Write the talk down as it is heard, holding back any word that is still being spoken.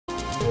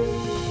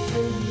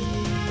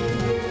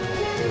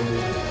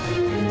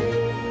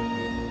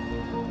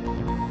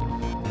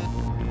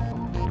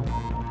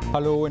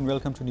Hello and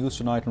welcome to News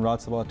Tonight on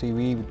Rajya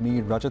TV with me,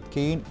 Rajat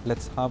Kane.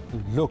 Let's have a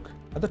look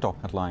at the top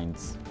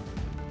headlines.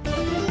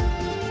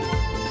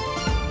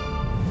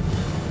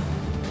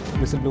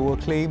 Whistleblower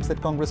claims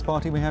that Congress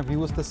party may have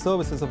used the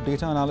services of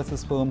data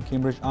analysis firm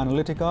Cambridge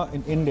Analytica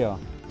in India.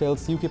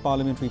 Tells UK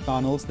parliamentary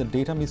panels that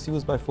data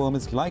misuse by firm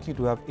is likely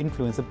to have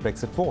influenced the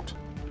Brexit vote.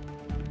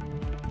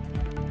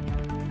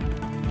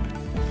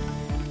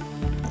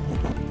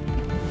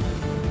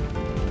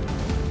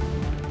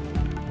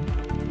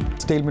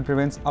 Stalemate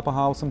prevents upper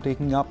house from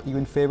taking up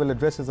even farewell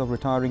addresses of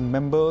retiring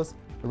members.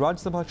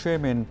 Rajya Sabha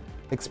chairman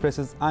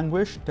expresses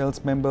anguish,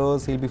 tells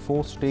members he'll be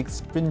forced to take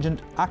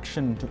stringent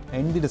action to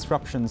end the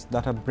disruptions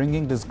that are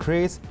bringing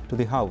disgrace to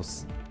the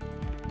house.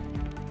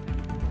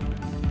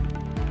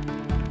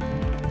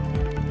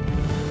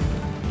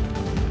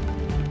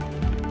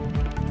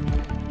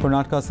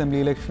 Karnataka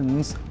Assembly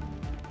elections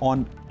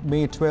on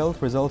May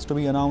 12th, results to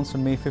be announced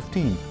on May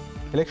 15th.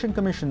 Election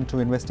Commission to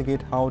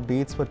investigate how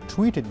dates were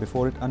tweeted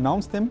before it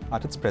announced them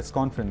at its press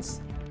conference.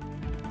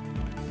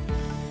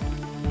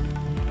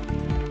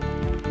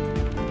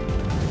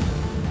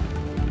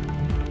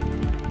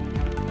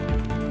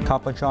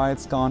 Khap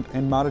panchayats can't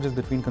end marriages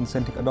between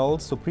consenting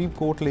adults. Supreme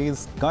Court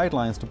lays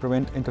guidelines to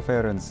prevent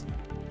interference.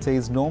 It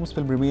says norms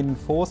will remain in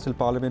force till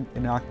Parliament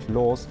enact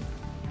laws.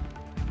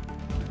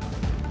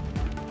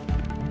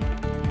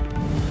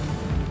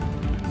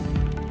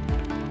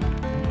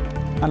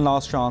 And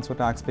last chance for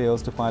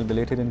taxpayers to file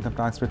belated income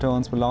tax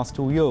returns for last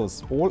 2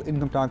 years. All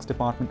Income Tax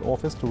Department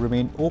office to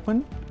remain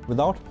open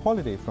without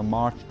holiday from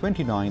March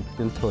 29th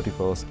till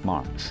 31st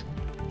March.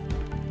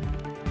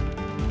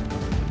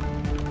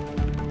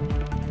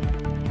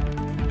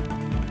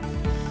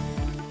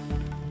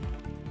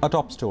 A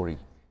top story.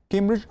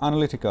 Cambridge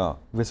Analytica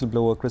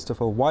whistleblower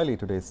Christopher Wiley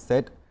today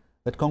said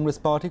that Congress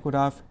party could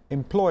have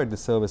employed the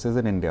services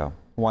in India.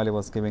 Wiley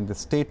was giving this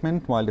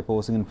statement while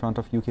deposing in front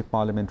of UK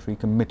Parliamentary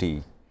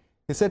Committee.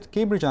 He said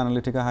Cambridge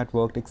Analytica had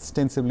worked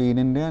extensively in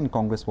India and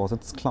Congress was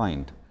its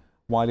client.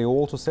 Wiley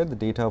also said the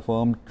data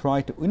firm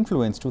tried to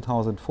influence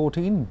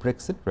 2014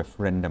 Brexit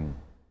referendum.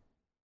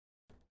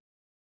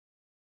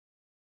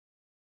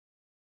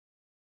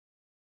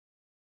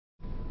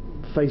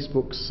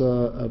 Facebook's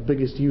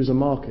biggest user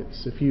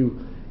markets. If you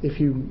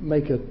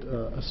make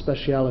a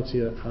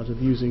speciality out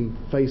of using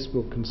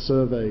Facebook and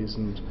surveys,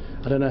 and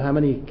I don't know how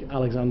many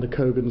Alexander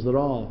Cogans there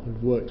are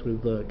who've worked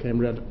with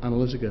Cambridge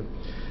Analytica,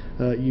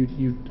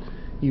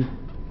 you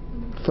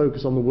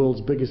focus on the world's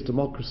biggest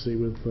democracy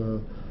with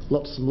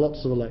lots and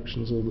lots of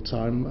elections all the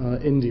time,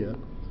 India,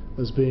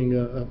 as being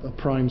a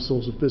prime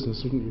source of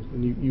business, wouldn't you?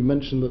 And you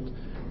mentioned that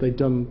they'd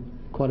done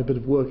quite a bit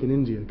of work in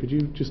India. Could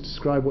you just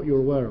describe what you're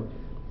aware of?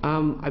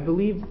 I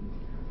believe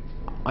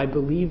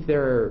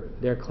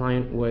their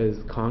client was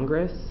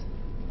Congress,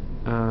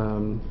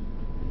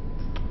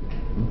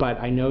 but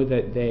I know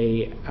that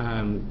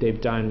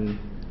they've done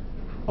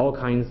all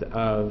kinds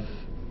of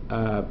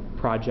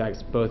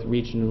projects, both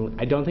regional.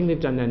 I don't think they've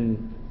done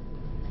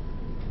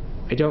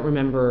I don't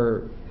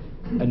remember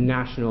a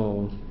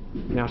national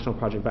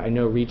project, but I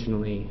know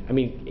regionally. I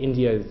mean,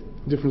 India's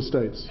different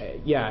states.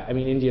 Yeah, I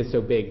mean, India is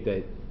so big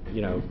that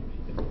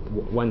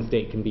one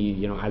state can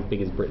be as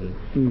big as Britain.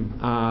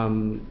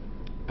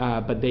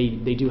 But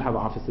they do have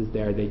offices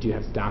there. They do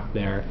have staff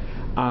there.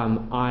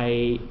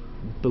 I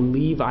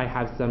believe I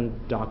have some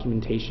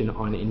documentation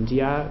on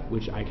India,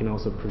 which I can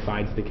also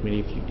provide to the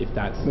committee if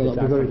that's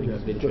something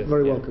of interest.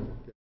 Very welcome.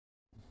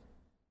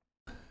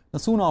 Now,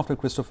 soon after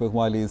Christopher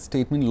Wiley's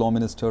statement, Law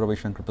Minister Ravi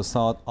Shankar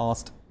Prasad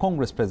asked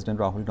Congress President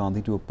Rahul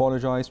Gandhi to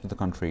apologize to the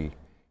country.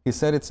 He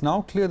said it's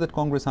now clear that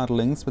Congress had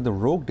links with the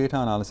rogue data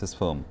analysis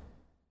firm.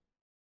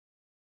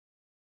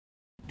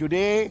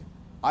 Today,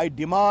 I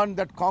demand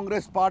that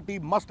Congress party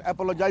must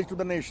apologize to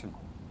the nation.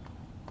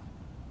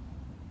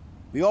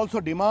 We also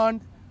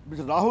demand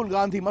Mr. Rahul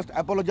Gandhi must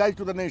apologize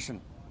to the nation.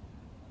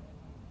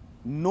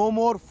 No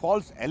more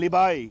false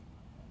alibi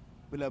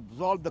will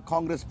absolve the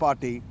Congress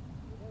party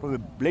from a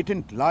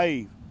blatant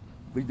lie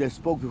which they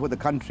spoke before the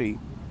country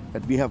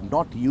that we have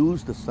not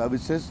used the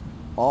services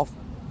of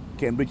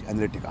Cambridge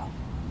Analytica,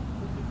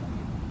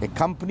 a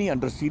company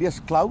under serious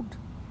cloud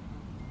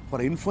for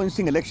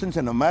influencing elections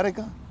in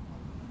America,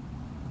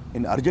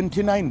 in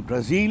Argentina, in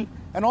Brazil,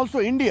 and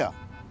also India,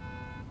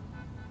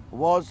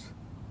 was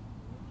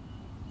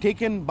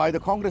taken by the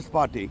Congress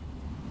party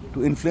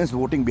to influence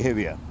voting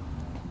behavior.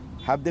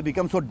 Have they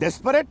become so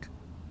desperate?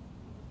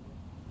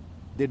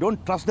 They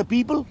don't trust the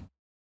people?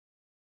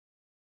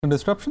 The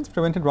disruptions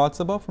prevented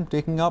Rajya Sabha from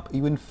taking up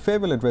even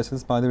farewell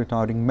addresses by the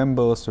retiring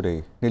members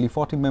today. Nearly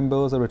 40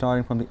 members are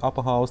retiring from the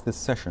upper house this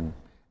session.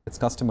 It's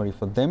customary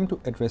for them to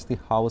address the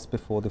house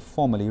before they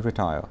formally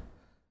retire.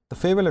 The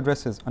farewell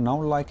addresses are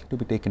now likely to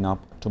be taken up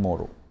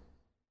tomorrow.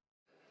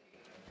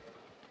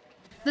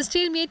 The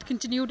stalemate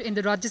continued in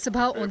the Rajya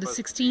Sabha on the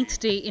 16th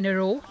day in a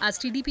row as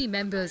TDP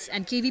members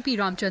and KVP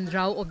Ramchandra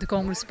Rao of the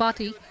Congress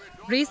party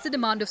raised the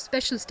demand of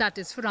special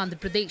status for Andhra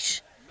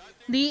Pradesh.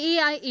 The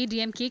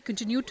AIADMK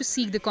continued to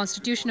seek the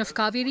constitution of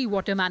Kaveri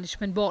Water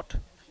Management Board.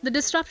 The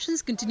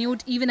disruptions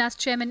continued even as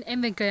Chairman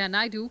M. Venkaiah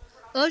Naidu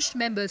urged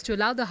members to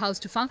allow the House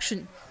to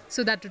function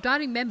so that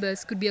retiring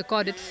members could be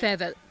accorded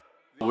farewell.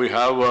 We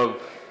have a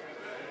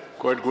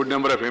quite good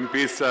number of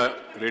MPs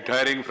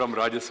retiring from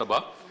Rajya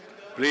Sabha.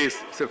 Please,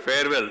 it's a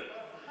farewell.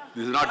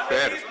 This is not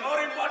fair.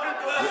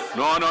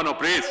 No,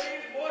 please.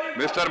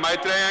 Mr.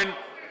 Maitreyan,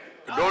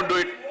 don't do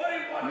it.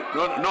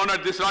 No,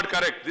 this is not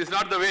correct. This is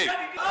not the way.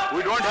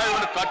 We don't have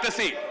even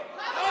courtesy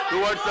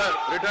towards the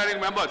retiring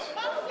members.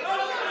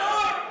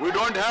 We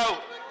don't have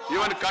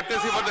even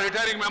courtesy for the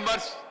retiring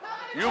members.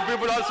 You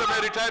people also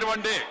may retire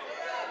one day.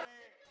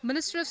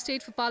 Minister of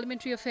State for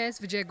Parliamentary Affairs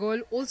Vijay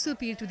Goyal also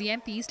appealed to the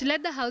MPs to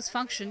let the House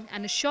function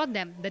and assured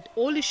them that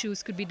all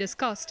issues could be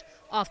discussed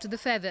after the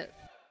farewell.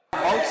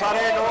 बहुत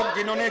सारे लोग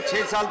जिन्होंने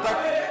 6 साल तक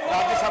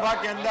राज्यसभा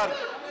के अंदर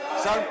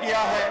सर्व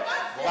किया है,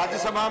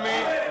 राज्यसभा में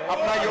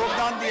अपना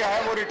योगदान दिया है,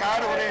 वो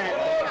रिटायर हो रहे हैं।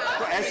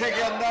 तो ऐसे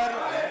के अंदर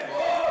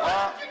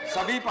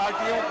सभी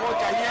पार्टियों को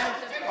चाहिए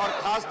और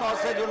खास तौर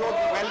से जो लोग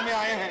वेल में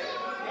आए हैं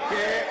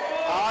कि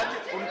आज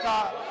उनका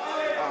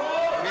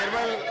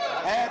फेयरवेल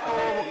है, तो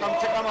वो कम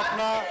से कम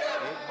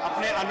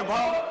अपने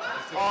अनुभव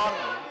और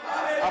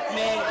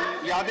अपनी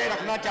यादें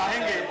रखना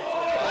चाहेंगे,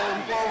 तो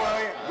उनको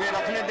वे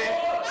रखने दें।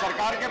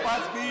 सरकार के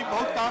पास भी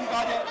बहुत काम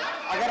काज है।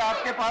 अगर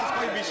आपके पास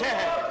कोई विषय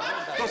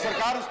है तो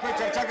सरकार उस पर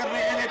चर्चा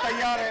करने के लिए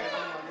तैयार है।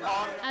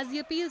 As the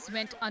appeals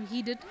went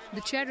unheeded,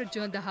 the chair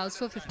adjourned the House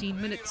for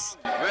 15 minutes.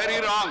 Very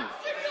wrong,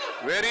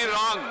 very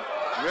wrong,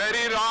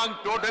 very wrong,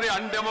 totally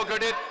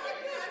undemocratic,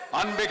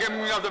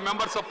 unbecoming of the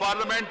members of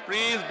Parliament.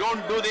 Please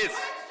don't do this.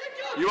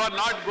 You are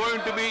not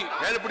going to be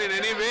helped in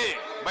any way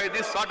by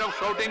this sort of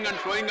shouting and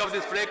showing of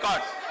these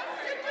placards.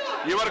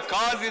 Your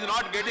cause is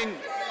not getting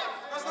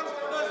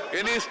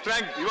any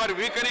strength. You are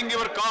weakening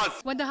your cause.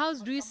 When the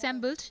House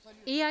reassembled,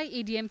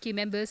 AIADMK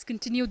members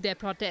continued their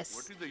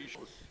protests.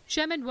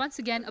 Chairman once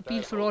again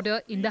appealed for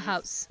order in the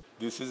House.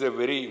 This is a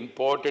very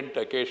important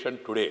occasion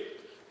today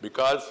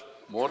because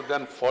more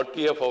than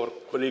 40 of our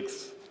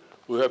colleagues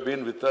who have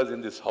been with us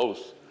in this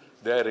House,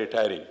 they are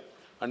retiring.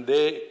 And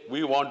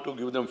we want to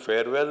give them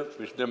farewell,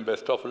 wish them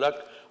best of luck,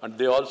 and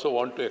they also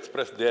want to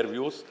express their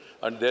views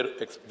and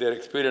their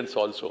experience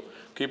also.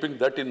 Keeping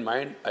that in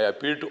mind, I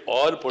appeal to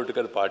all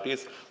political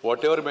parties,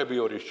 whatever may be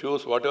your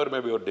issues, whatever may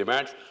be your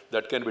demands,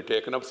 that can be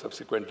taken up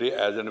subsequently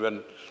as and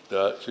when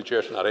the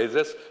situation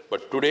arises.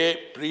 But today,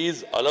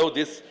 please allow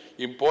this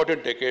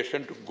important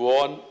occasion to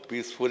go on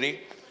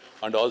peacefully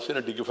and also in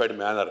a dignified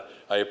manner.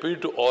 I appeal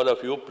to all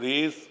of you,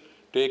 please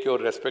take your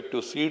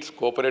respective seats,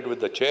 cooperate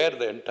with the chair,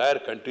 the entire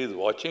country is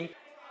watching.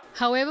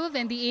 However,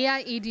 when the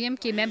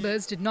AIADMK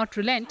members did not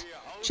relent,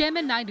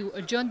 Chairman Naidu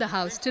adjourned the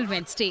House till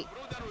Wednesday.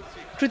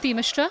 Kriti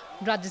Mishra,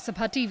 Rajya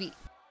Sabha TV.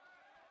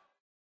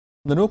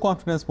 The no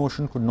confidence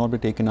motion could not be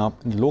taken up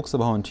in the Lok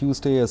Sabha on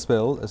Tuesday as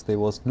well as there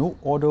was no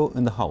order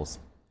in the House.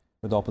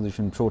 With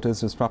opposition protests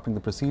disrupting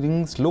the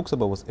proceedings, Lok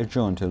Sabha was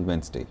adjourned till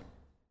Wednesday.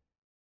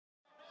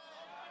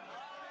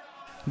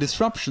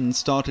 Disruption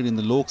started in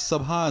the Lok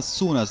Sabha as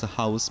soon as the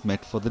House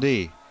met for the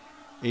day.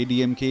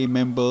 ADMK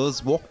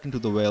members walked into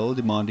the well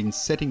demanding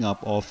setting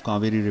up of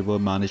Kaveri River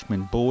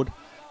Management Board.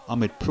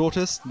 Amid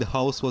protests, the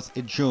House was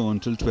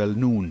adjourned till 12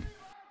 noon.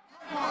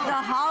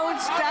 The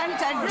House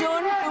stands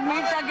adjourned to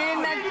meet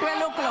again at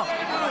 12 o'clock.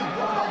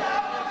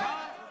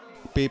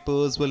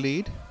 Papers were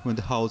laid when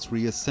the House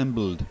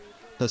reassembled.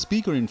 The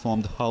Speaker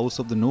informed the House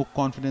of the no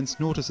confidence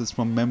notices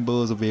from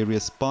members of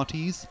various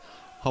parties.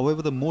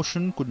 However, the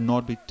motion could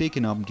not be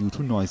taken up due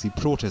to noisy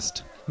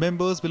protest.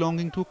 Members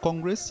belonging to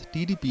Congress,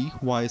 TDP,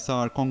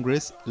 YSR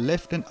Congress,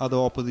 Left and other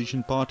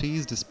opposition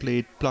parties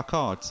displayed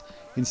placards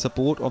in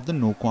support of the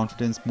no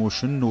confidence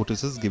motion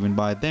notices given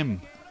by them.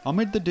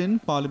 Amid the din,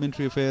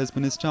 Parliamentary Affairs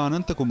Minister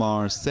Ananta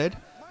Kumar said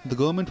the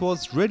government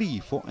was ready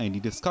for any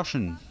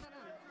discussion.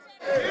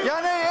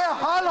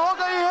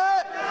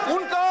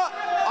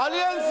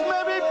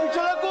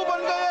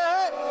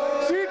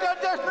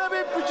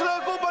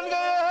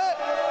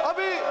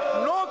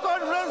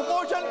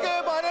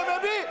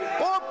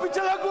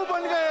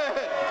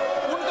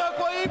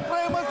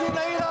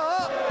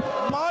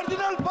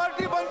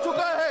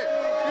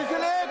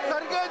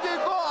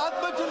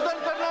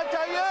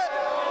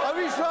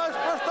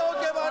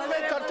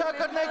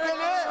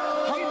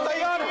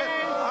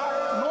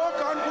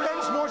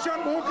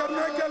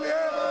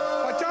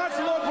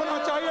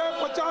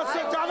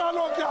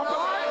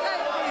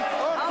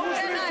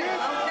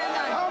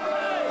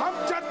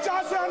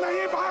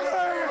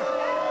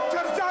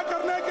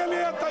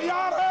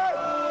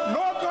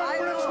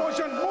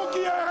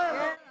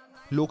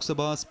 Lok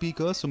Sabha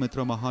Speaker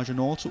Sumitra Mahajan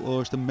also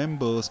urged the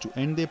members to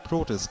end their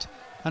protest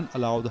and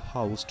allow the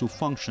House to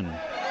function.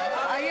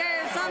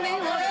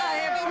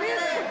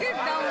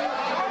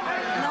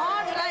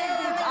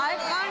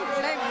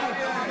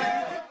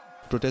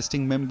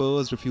 Protesting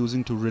members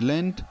refusing to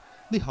relent,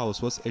 the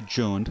House was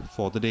adjourned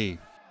for the day.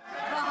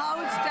 The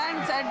House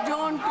stands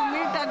adjourned to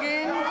meet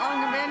again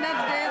on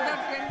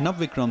Wednesday.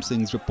 Navvikram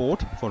Singh's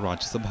report for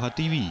Rajya Sabha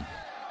TV.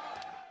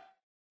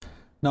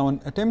 Now,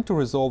 an attempt to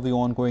resolve the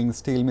ongoing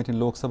stalemate in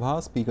Lok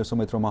Sabha, Speaker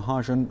Sumitra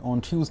Mahajan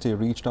on Tuesday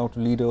reached out to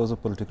leaders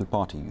of political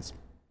parties.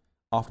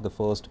 After the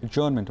first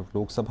adjournment of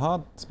Lok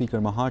Sabha, Speaker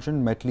Mahajan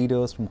met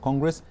leaders from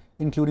Congress,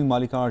 including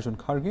Mallikarjun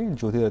Kharge and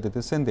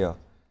Jyotiraditya Scindia.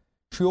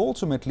 She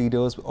also met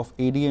leaders of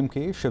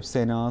ADMK, Shiv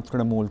Sena,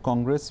 Trinamool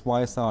Congress,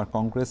 YSR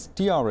Congress,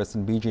 TRS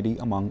and BJD,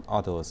 among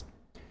others.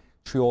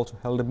 She also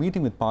held a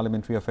meeting with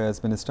Parliamentary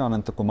Affairs Minister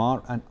Anant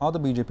Kumar and other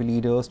BJP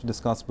leaders to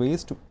discuss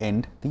ways to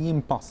end the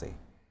impasse.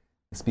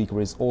 The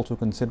Speaker is also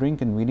considering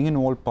convening an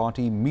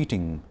all-party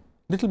meeting.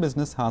 Little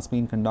business has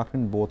been conducted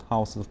in both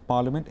houses of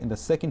Parliament in the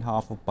second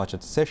half of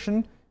budget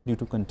session due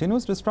to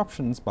continuous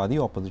disruptions by the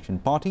opposition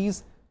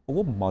parties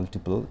over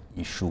multiple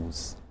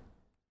issues.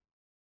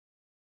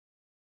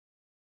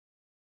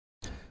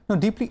 Now,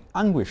 deeply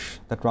anguished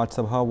that Rajya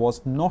Sabha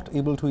was not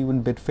able to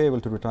even bid farewell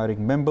to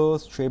retiring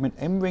members, Chairman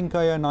M.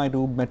 Venkaiah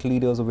Naidu met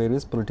leaders of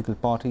various political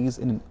parties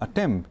in an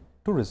attempt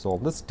to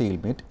resolve the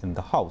stalemate in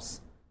the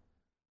House.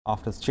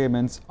 After his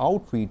chairman's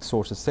outreach,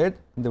 sources said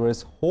there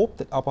is hope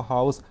that upper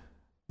house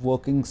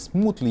working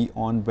smoothly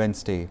on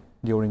Wednesday.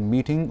 During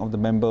meeting of the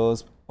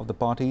members of the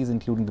parties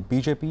including the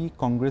BJP,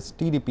 Congress,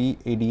 TDP,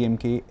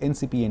 ADMK,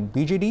 NCP and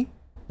BJD,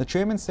 the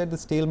chairman said the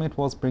stalemate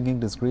was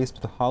bringing disgrace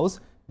to the House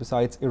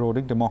besides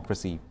eroding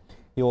democracy.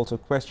 He also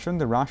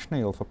questioned the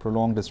rationale for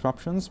prolonged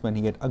disruptions when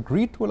he had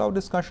agreed to allow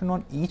discussion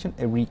on each and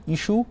every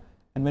issue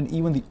and when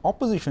even the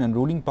opposition and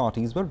ruling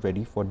parties were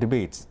ready for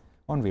debates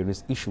on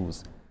various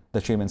issues.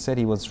 The chairman said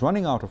he was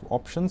running out of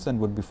options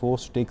and would be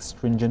forced to take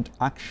stringent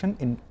action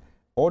in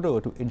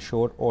order to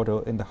ensure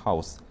order in the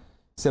House.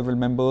 Several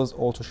members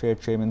also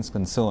shared chairman's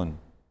concern.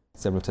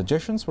 Several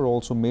suggestions were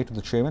also made to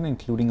the chairman,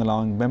 including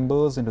allowing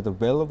members into the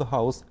well of the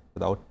House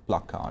without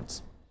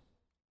placards.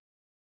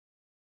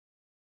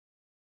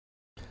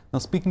 Now,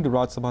 speaking to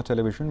Rajya Sabha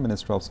Television,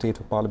 Minister of State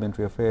for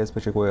Parliamentary Affairs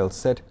Vijay Goyal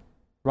said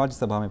Rajya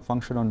Sabha may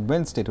function on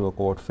Wednesday to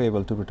accord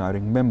farewell to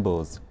retiring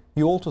members.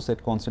 He also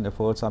said constant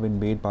efforts have been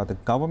made by the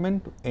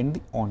government to end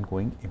the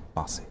ongoing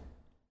impasse.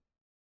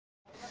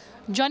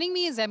 Joining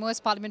me is MOS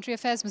Parliamentary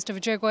Affairs, Mr.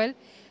 Vijay Goyal.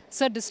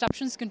 Sir,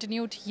 disruptions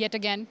continued yet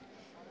again.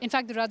 In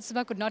fact, the Rajya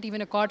Sabha could not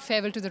even accord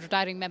farewell to the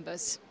retiring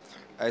members.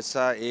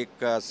 ऐसा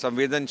एक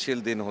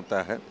संवेदनशील दिन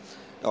होता है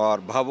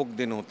और भावुक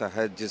दिन होता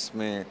है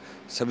जिसमें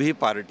सभी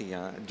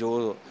पार्टियां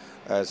जो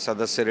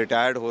सदस्य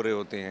रिटायर्ड हो रहे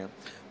होते हैं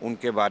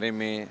उनके बारे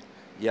में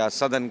या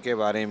सदन के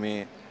बारे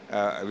में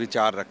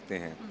विचार रखते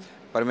हैं।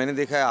 पर मैंने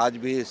देखा है आज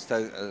भी इस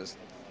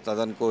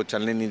सदन को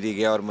चलने नहीं दी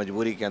गया और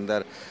मजबूरी के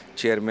अंदर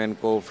चेयरमैन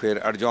को फिर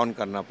एडजॉर्न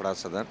करना पड़ा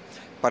सदन।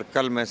 पर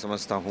कल मैं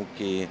समझता हूं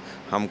कि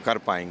हम कर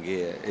पाएंगे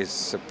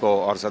इसको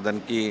और सदन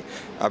की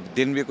अब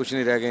दिन भी कुछ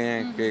नहीं रह गए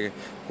हैं कि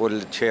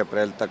कुल 6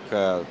 अप्रैल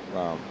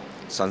तक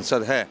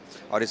संसद है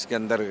और इसके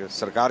अंदर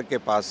सरकार के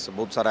पास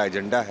बहुत सारा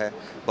एजेंडा है,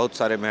 बहुत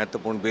सारे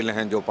महत्वपूर्ण बिल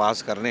हैं जो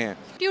पास करने हैं।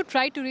 You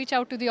tried to reach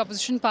out to the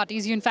opposition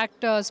parties. You in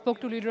fact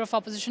spoke to leader of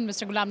opposition,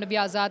 Mr. Ghulam Nabi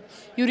Azad.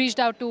 You reached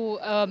out to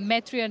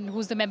Maitrian,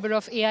 who's the member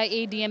of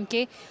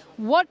AIADMK.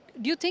 What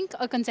do you think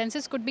a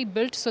consensus could be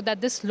built so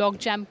that this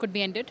logjam could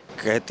be ended?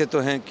 कहते तो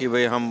हैं कि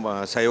भाई हम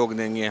सहयोग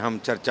देंगे, हम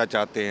चर्चा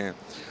चाहते हैं,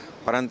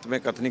 पर अंत में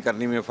कथनी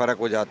करनी में फ़र्क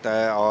हो जाता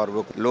है और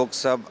वो लोग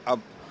सब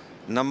अब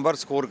नंबर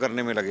स्कोर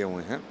करने में लगे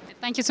हुए हैं।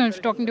 Thank you so much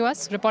for talking to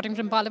us. Reporting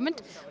from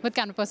Parliament with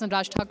camera person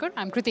Raj Thakur,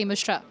 I'm Kriti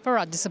Mishra for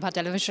Rajya Sabha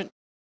Television.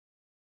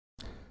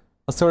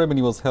 A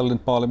ceremony was held in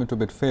Parliament to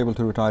bid farewell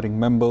to retiring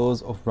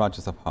members of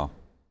Rajya Sabha.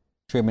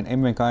 Chairman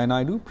M. Venkaiah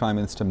Naidu, Prime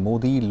Minister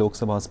Modi, Lok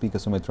Sabha Speaker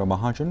Sumitra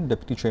Mahajan,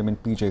 Deputy Chairman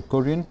P.J.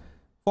 Kurian,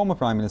 former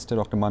Prime Minister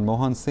Dr.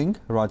 Manmohan Singh,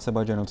 Rajya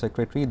Sabha General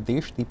Secretary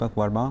Desh Deepak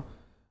Verma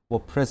were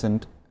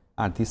present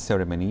at the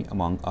ceremony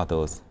among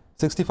others.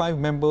 65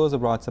 members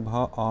of Rajya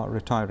Sabha are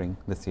retiring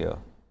this year.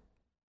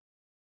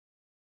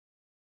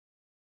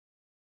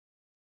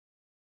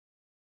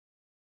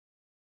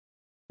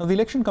 Now, the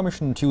Election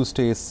Commission on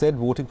Tuesday said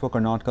voting for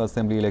Karnataka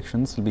Assembly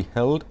elections will be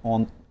held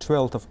on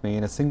 12th of May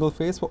in a single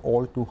phase for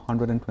all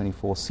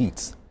 224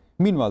 seats.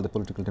 Meanwhile, the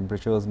political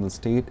temperatures in the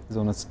state is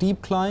on a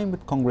steep climb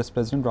with Congress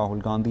President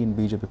Rahul Gandhi and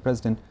BJP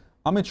President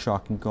Amit Shah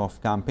kicking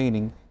off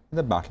campaigning in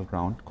the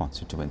battleground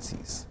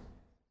constituencies.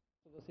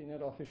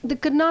 The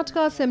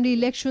Karnataka Assembly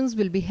elections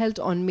will be held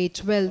on May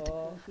 12th.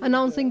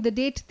 Announcing the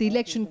date, the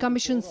Election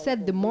Commission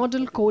said the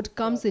model code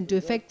comes into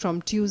effect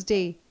from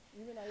Tuesday.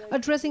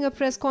 Addressing a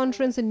press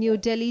conference in New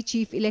Delhi,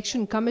 Chief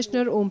Election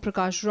Commissioner Om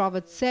Prakash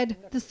Rawat said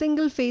the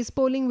single-phase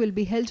polling will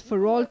be held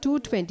for all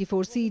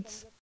 224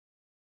 seats.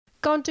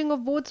 Counting of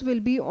votes will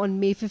be on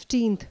May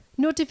 15th.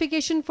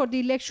 Notification for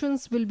the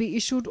elections will be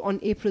issued on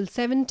April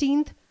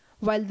 17th,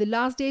 while the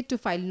last date to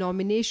file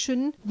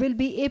nomination will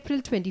be April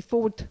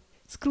 24th.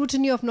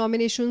 Scrutiny of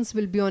nominations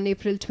will be on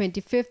April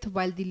 25th,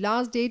 while the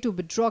last day to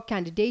withdraw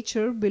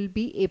candidature will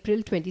be April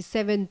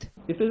 27th.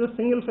 It is a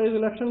single-phase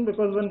election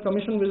because when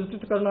Commission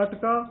visited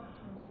Karnataka,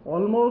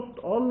 almost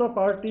all the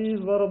parties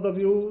were of the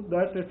view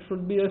that it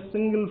should be a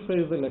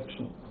single-phase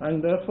election.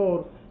 And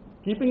therefore,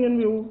 keeping in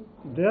view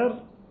their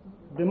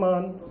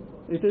demand,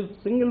 it is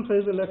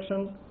single-phase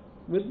election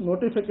with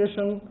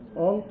notification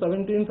on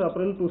 17th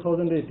April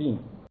 2018.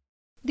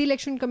 The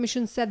Election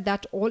Commission said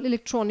that all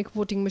electronic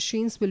voting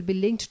machines will be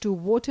linked to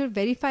voter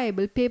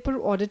verifiable paper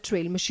audit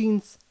trail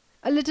machines.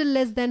 A little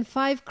less than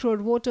 5 crore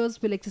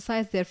voters will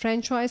exercise their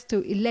franchise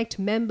to elect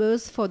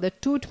members for the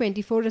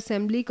 224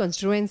 assembly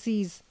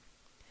constituencies.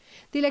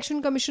 The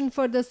Election Commission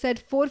further said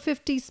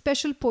 450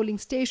 special polling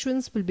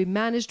stations will be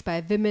managed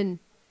by women.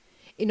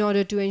 In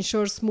order to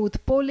ensure smooth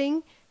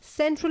polling,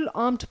 Central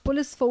Armed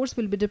Police Force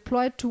will be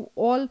deployed to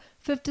all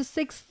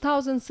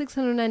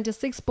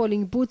 56,696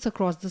 polling booths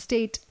across the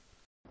state.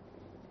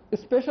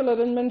 Special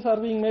arrangements are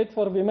being made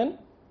for women.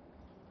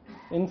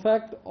 In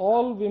fact,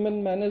 all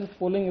women managed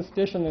polling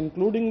stations,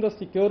 including the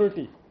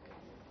security,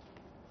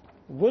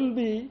 will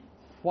be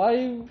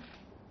 5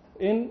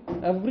 in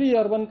every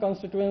urban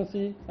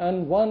constituency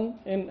and 1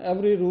 in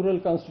every rural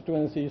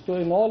constituency. So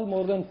in all,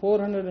 more than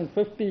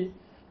 450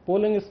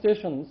 polling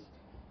stations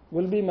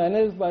will be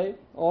managed by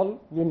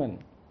all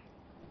women.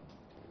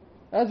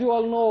 As you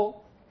all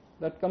know,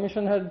 that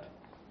Commission had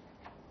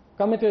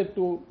committed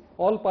to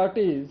all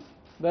parties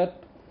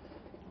that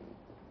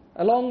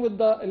along with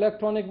the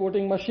electronic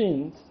voting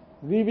machines,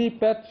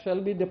 VVPAT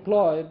shall be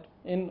deployed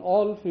in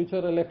all future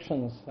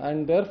elections,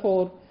 and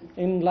therefore,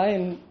 in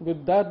line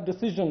with that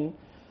decision,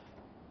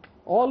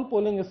 all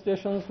polling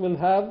stations will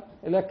have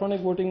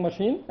electronic voting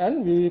machine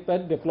and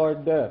VVPAT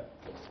deployed there.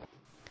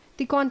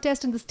 The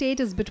contest in the state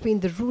is between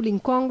the ruling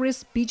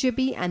Congress,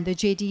 BJP and the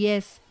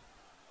JDS.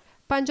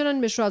 Panjanan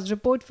Mishra's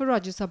report for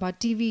Rajya Sabha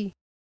TV.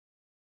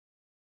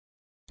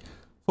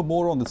 For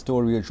more on the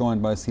story, we are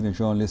joined by senior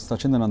journalist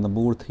Sachindananda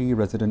Murthy,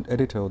 resident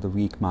editor of The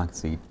Week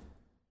magazine.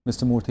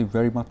 Mr. Murthy,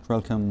 very much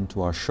welcome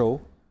to our show.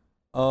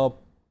 We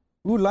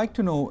would like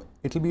to know,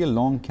 it will be a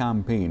long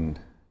campaign,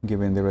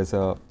 given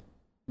the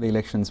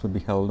elections would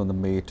be held on the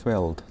May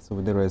 12th, so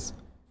there is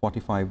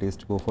 45 days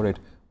to go for it.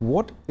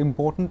 What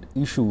important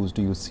issues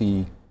do you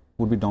see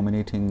would be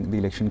dominating the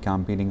election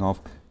campaigning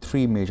of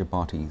 3 major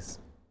parties?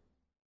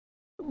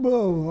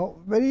 Well,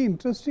 very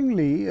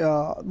interestingly,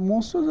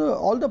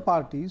 all the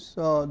parties,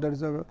 there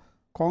is a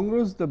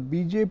Congress, the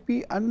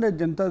BJP and the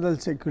Janata Dal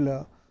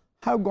Secular,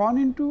 have gone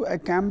into a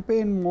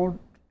campaign mode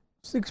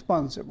 6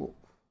 months ago.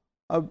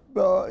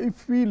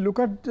 If we look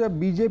at the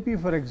BJP,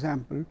 for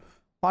example,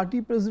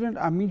 Party President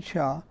Amit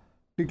Shah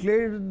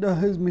declared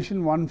his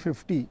mission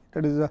 150,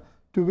 that is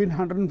to win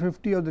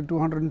 150 of the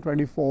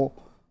 224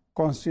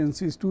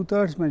 constituencies,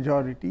 2/3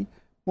 majority,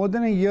 more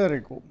than a year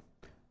ago.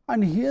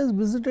 And he has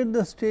visited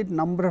the state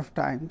number of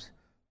times.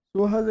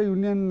 So has the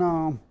Union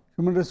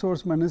Human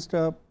Resource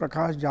Minister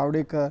Prakash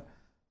Javadekar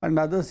and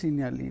other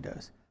senior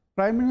leaders.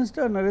 Prime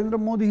Minister Narendra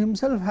Modi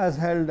himself has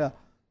held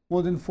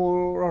more than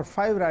 4 or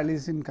 5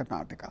 rallies in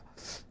Karnataka.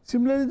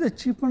 Similarly, the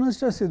Chief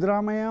Minister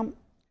Siddaramaiah,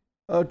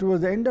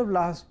 towards the end of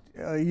last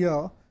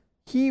year,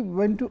 he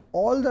went to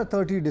all the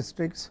 30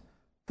 districts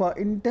for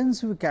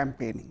intensive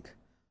campaigning.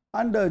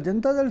 And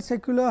Janata Dal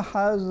Secular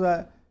has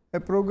a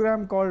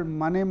program called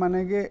Mane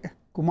Manege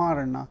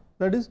Kumaranna,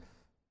 that is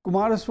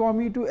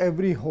Kumaraswamy to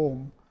every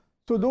home.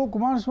 So though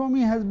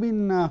Kumaraswamy has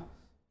been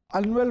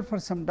unwell for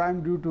some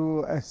time due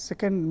to a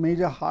second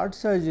major heart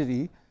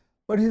surgery,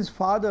 but his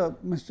father,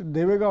 Mr.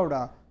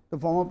 Devegowda, the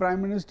former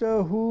Prime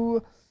Minister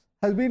who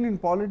has been in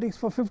politics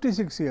for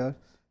 56 years,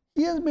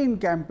 he has been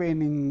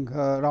campaigning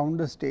around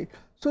the state.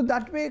 So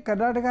that way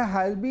Karnataka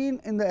has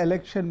been in the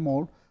election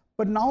mode,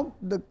 but now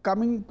the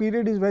coming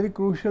period is very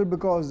crucial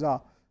because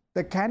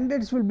the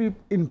candidates will be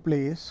in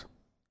place,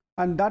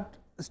 and that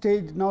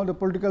stage now the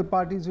political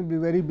parties will be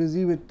very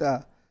busy with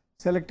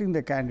selecting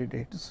the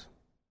candidates.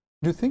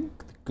 Do you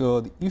think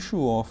the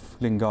issue of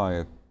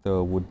Lingayat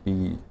would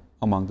be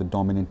among the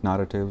dominant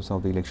narratives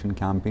of the election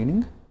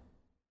campaigning?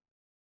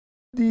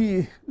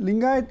 The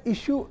Lingayat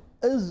issue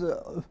is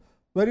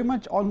very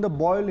much on the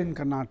boil in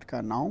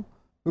Karnataka now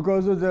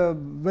because of the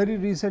very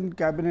recent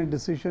cabinet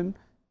decision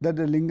that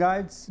the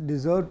Lingayats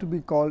deserve to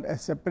be called a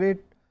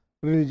separate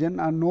religion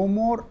and no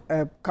more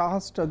a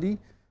caste of the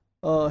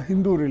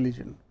Hindu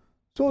religion.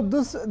 So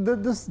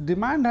this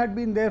demand had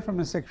been there from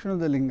a section of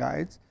the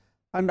Lingayats,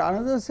 and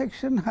another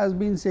section has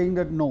been saying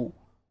that no,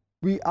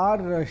 we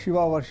are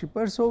Shiva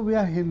worshippers, so we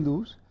are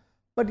Hindus,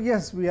 but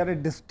yes, we are a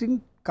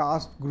distinct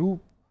caste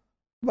group.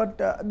 But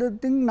the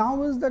thing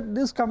now is that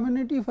this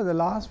community for the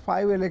last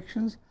 5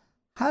 elections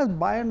has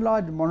by and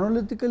large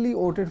monolithically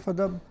voted for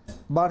the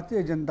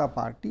Bharatiya Janata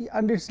Party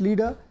and its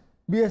leader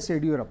B.S.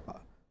 Yediyurappa.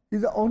 He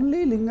is the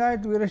only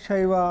Lingayat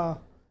Veerashaiva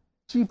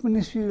chief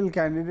ministerial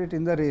candidate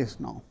in the race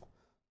now.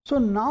 So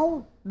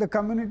now the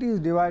community is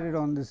divided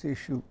on this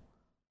issue.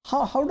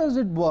 How does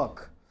it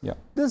work? Yeah.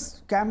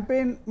 This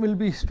campaign will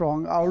be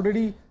strong.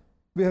 Already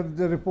we have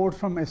the report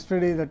from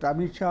yesterday that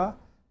Amit Shah,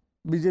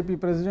 BJP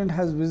president,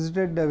 has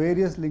visited the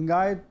various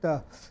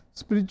Lingayat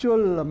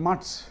spiritual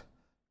mutts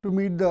to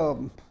meet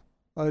the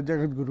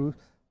Jagat Gurus,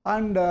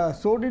 and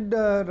so did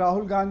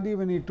Rahul Gandhi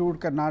when he toured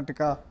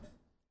Karnataka.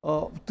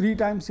 3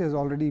 times he has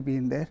already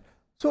been there.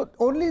 So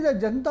only the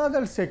Janata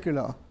Dal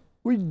Secular,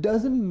 which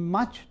doesn't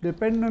much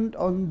depend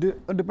on the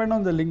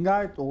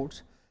Lingayat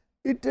votes,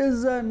 it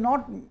has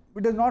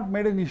not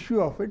made an issue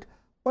of it.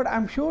 But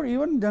I'm sure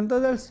even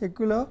Janata Dal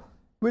Secular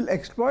will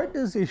exploit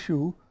this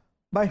issue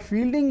by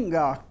fielding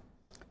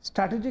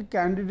strategic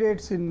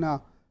candidates in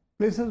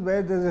places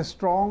where there is a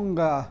strong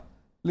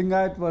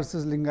Lingayat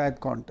versus Lingayat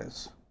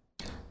contest.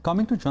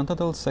 Coming to Janata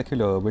Dal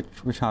Secular,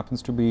 which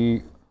happens to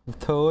be the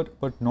third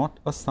but not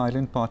a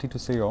silent party to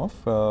say off,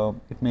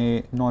 it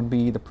may not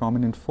be the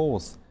prominent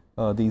force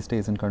these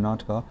days in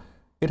Karnataka.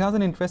 It has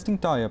an interesting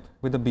tie-up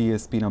with the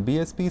BSP. Now,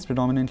 BSP is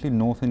predominantly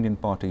North Indian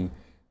party.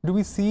 Do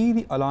we see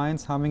the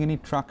alliance having any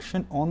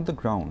traction on the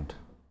ground?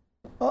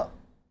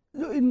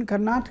 In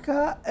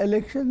Karnataka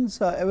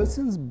elections, ever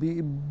since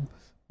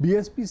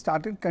BSP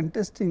started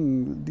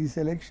contesting these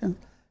elections,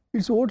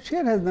 its vote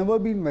share has never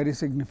been very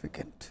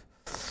significant.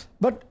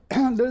 But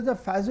there is a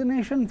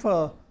fascination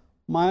for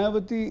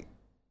Mayawati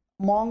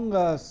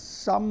among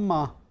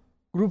some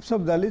groups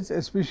of Dalits,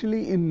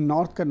 especially in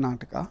North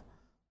Karnataka.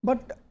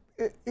 But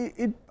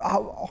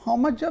how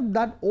much of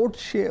that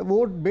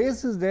vote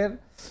base is there,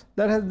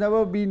 that has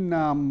never been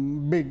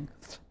big.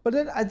 But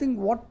then I think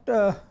what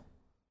Mr.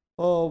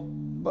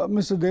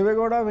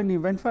 Devegowda, when he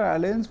went for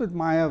alliance with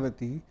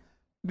Mayawati,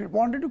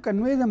 wanted to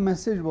convey the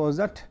message was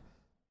that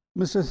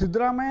Mr.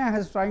 Siddaramaiah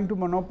has trying to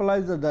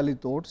monopolize the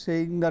Dalit vote,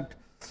 saying that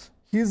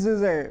his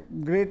is a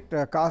great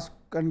caste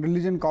and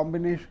religion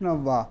combination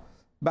of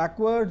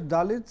backward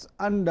Dalits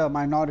and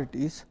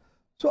minorities.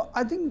 So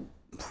I think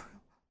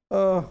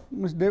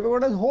Mr.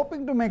 Devegowda is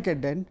hoping to make a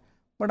dent,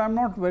 but I am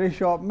not very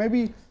sure.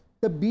 Maybe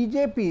the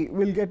BJP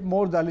will get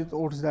more Dalit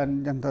votes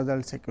than Janata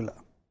Dal Secular.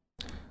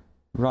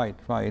 Right,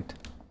 right.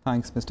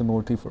 Thanks, Mr.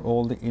 Murthy, for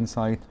all the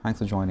insight. Thanks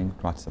for joining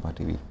Rajya Sabha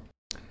TV.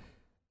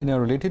 In a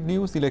related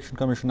news, the Election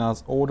Commission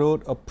has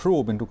ordered a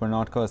probe into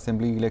Karnataka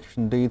Assembly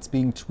election dates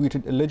being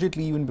tweeted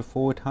allegedly even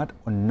before it had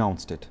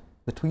announced it.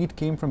 The tweet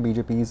came from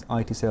BJP's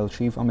IT cell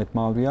chief Amit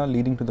Malviya,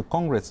 leading to the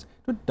Congress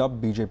to dub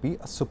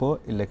BJP a super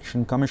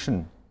election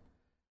commission.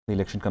 The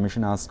Election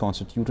Commission has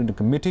constituted a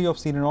committee of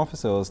senior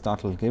officers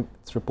that will give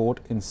its report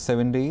in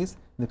 7 days.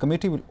 The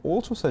committee will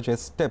also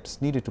suggest steps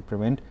needed to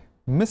prevent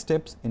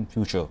missteps in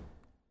future.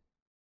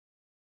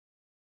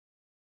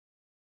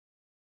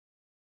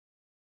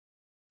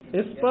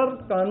 इस पर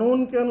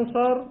कानून के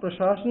अनुसार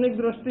प्रशासनिक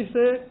दृष्टि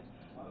से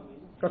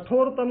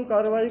कठोरतम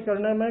कार्रवाई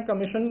करने में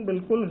कमीशन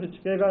बिल्कुल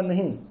हिचकेगा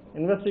नहीं।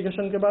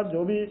 इन्वेस्टिगेशन के बाद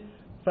जो भी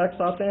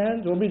फैक्ट्स आते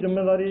हैं, जो भी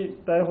जिम्मेदारी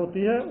तय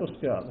होती है,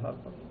 उसके आधार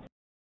पर।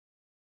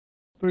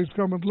 तो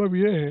इसका मतलब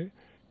ये है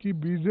कि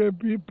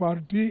बीजेपी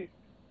पार्टी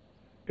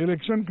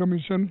इलेक्शन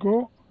कमीशन को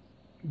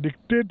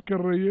डिक्टेट कर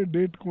रही है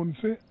डेट कौन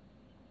से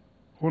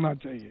होना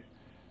चाहिए।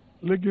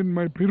 लेकिन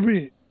मैं फिर भी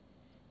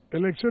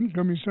इलेक्शन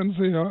कमीशन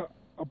से यह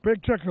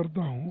अपेक्षा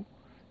करता हूं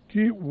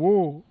कि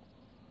वो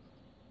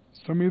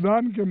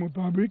संविधान के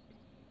मुताबिक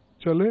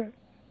चले,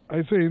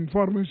 ऐसे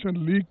इंफॉर्मेशन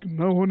लीक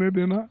न होने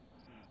देना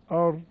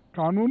और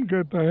कानून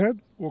के तहत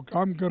वो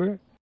काम करे।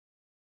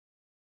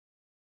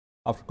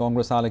 After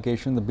Congress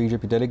allegation, the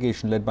BJP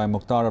delegation led by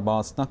Mukhtar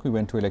Abbas Naqvi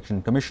went to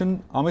Election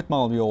Commission. Amit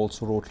Malviya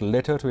also wrote a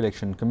letter to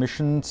Election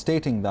Commission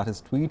stating that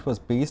his tweet was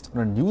based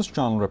on a news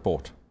channel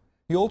report.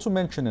 He also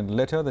mentioned in a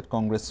letter that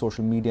Congress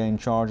social media in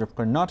charge of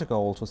Karnataka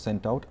also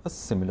sent out a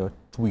similar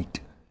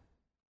tweet.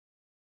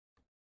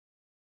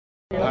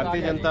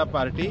 Bharatiya Janata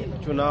party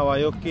चुनाव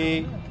आयोग की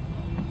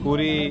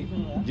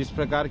पूरी जिस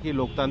प्रकार की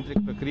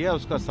लोकतांत्रिक प्रक्रिया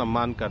उसका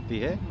सम्मान करती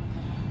है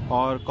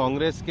और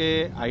कांग्रेस के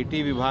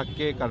आईटी विभाग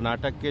के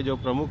कर्नाटक के जो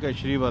प्रमुख है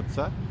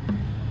श्रीवत्सा,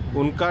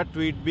 उनका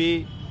ट्वीट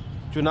भी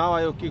चुनाव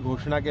आयोग की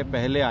घोषणा के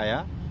पहले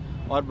आया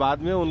और बाद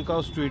में उनका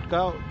उस ट्वीट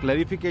का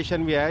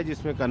क्लैरिफिकेशन भी आया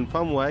जिसमें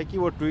कंफर्म हुआ है कि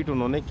वो ट्वीट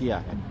उन्होंने किया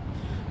है।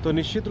 तो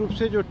निश्चित रूप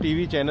से जो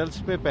टीवी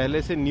चैनल्स पे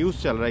पहले से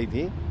न्यूज़ चल रही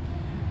थी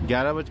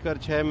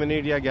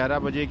 11:06 या 11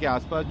 बजे के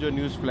आसपास जो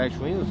न्यूज़ फ्लैश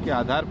हुई उसके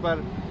आधार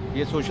पर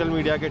ये सोशल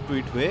मीडिया के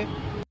ट्वीट हुए।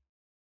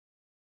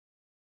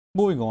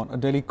 Moving on, a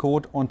Delhi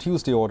court on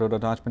Tuesday ordered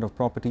attachment of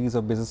properties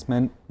of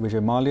businessman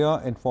Vijay Mallya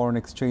in Foreign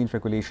Exchange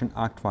Regulation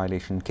Act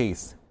violation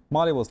case.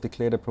 Mallya was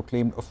declared a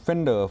proclaimed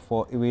offender for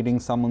evading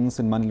summons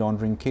in money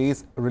laundering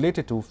case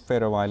related to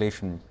FERA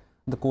violation.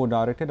 The court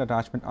directed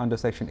attachment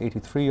under Section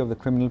 83 of the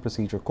Criminal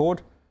Procedure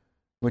Code,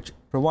 which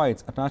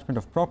provides attachment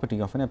of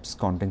property of an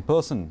absconding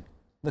person.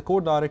 The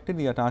court directed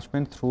the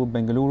attachment through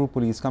Bengaluru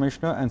Police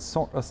Commissioner and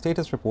sought a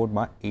status report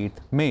by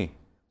 8th May.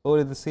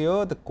 Earlier this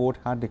year, the court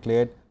had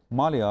declared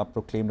Mallya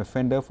proclaimed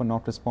offender for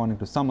not responding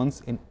to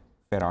summons in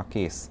FERA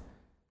case.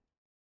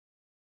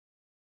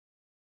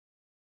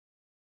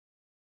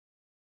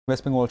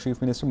 West Bengal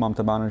Chief Minister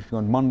Mamata Banerjee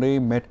on Monday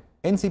met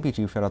NCP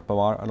Chief Sharad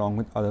Pawar along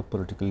with other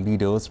political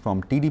leaders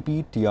from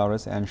TDP,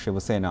 TRS and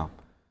Shiva Sena.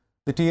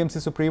 The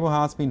TMC Supremo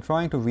has been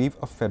trying to weave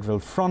a federal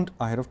front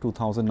ahead of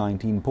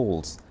 2019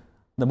 polls.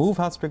 The move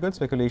has triggered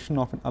speculation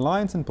of an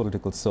alliance in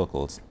political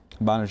circles.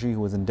 Banerjee,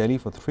 who was in Delhi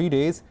for 3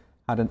 days,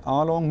 had an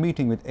hour-long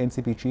meeting with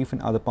NCP chief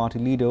and other party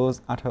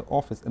leaders at her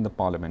office in the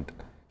parliament.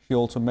 She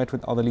also met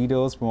with other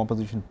leaders from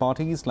opposition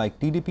parties like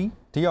TDP,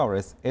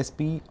 TRS,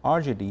 SP,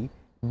 RJD,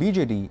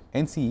 BJD,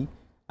 NC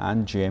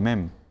and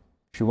JMM.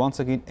 She once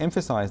again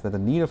emphasized that the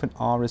need of an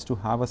hour is to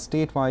have a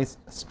state-wise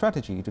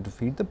strategy to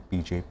defeat the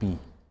BJP.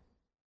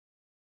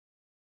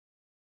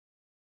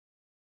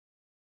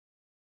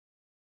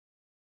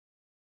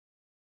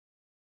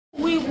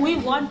 We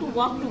want to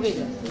work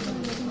together.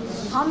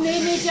 हम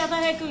नहीं चाहता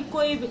है कि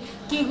कोई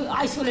कि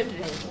isolate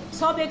रहे,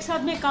 सब एक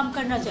साथ में काम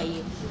करना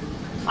चाहिए।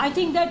 आई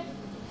थिंक दैट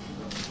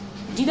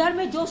जिधर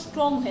में जो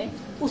स्ट्रॉन्ग है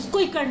उसको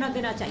ही करना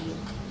देना चाहिए।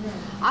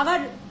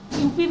 अगर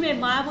यूपी में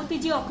मायावती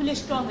जी अखिलेश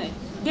स्ट्रॉन्ग है,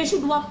 they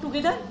should work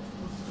together,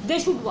 they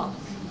should work,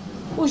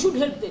 we should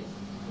help them.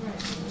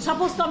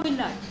 Suppose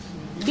Tamil Nadu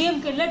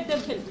DMK, let them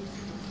help,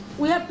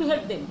 we have to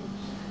help them।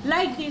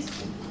 like this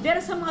there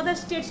are some other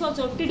states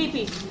also,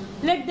 TDP,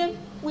 let them,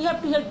 we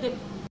have to help them।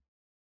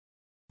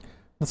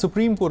 The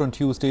Supreme Court on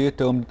Tuesday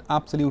termed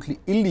absolutely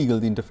illegal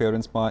the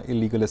interference by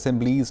illegal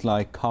assemblies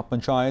like khap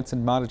panchayats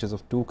and marriages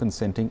of two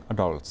consenting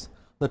adults.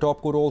 The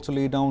top court also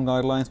laid down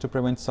guidelines to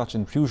prevent such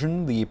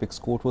intrusion. The apex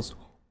court was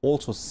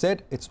also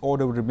said its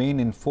order will remain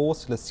in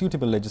force till a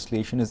suitable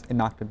legislation is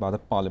enacted by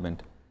the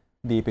parliament.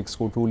 The apex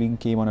court ruling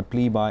came on a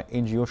plea by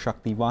NGO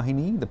Shakti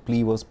Vahini. The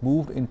plea was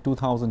moved in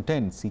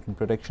 2010, seeking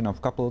protection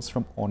of couples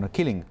from honor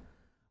killing.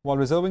 While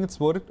reserving its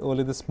verdict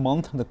early this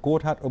month, the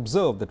court had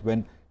observed that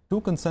when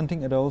two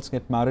consenting adults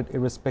get married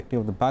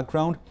irrespective of the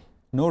background,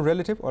 no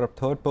relative or a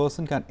third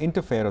person can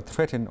interfere or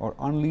threaten or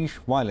unleash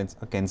violence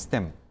against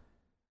them.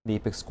 The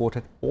apex court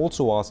had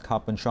also asked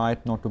khap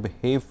panchayat not to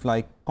behave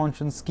like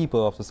conscience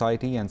keeper of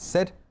society and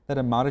said that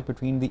a marriage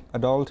between the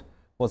adult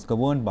was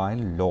governed by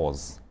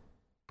laws.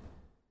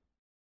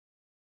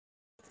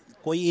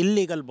 कोई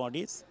illegal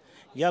bodies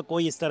या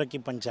कोई इस तरह की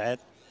पंचायत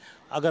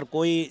अगर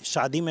कोई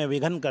शादी में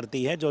विघ्न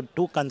करती है, जो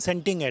टू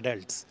कंसेंटिंग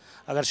एडल्ट्स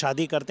अगर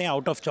शादी करते हैं,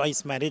 आउट ऑफ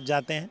चॉइस मैरिज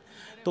जाते हैं,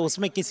 तो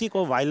उसमें किसी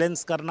को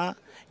वायलेंस करना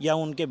या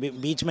उनके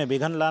बीच में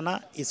विघ्न लाना,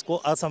 इसको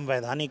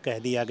असंवैधानिक कह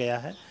दिया गया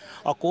है।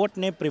 और कोर्ट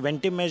ने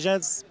प्रिवेंटिव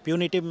मेजर्स,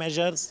 प्यूनिटिव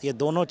मेजर्स, ये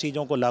दोनों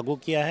चीज़ों को लागू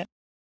किया है।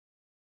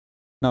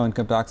 Now,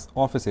 income tax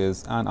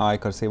offices and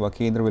Aayakar Seva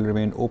Kendra will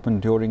remain open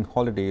during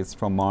holidays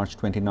from March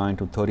 29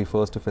 to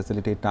 31st to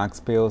facilitate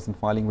taxpayers in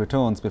filing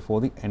returns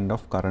before the end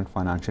of current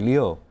financial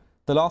year.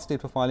 The last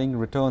date for filing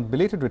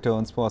belated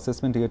returns for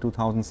assessment year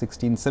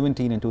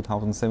 2016-17 and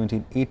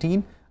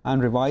 2017-18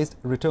 and revised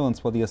returns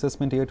for the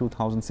assessment year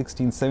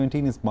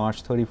 2016-17 is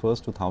March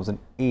 31st,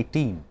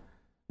 2018.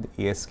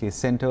 The ASK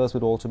centres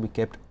will also be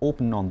kept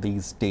open on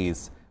these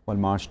days, while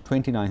March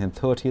 29th and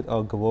 30th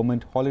are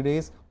government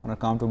holidays on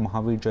account of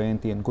Mahavir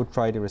Jayanti and Good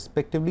Friday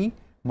respectively.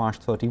 March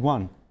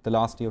 31, the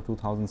last day of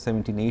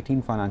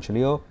 2017-18 financial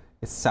year,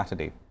 is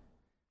Saturday.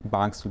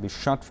 Banks will be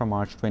shut from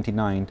March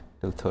 29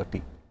 till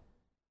 30.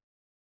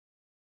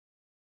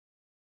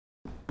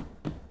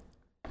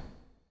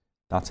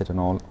 That's it and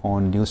all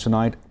on News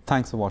Tonight.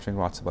 Thanks for watching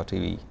Rajya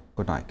TV.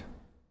 Good night.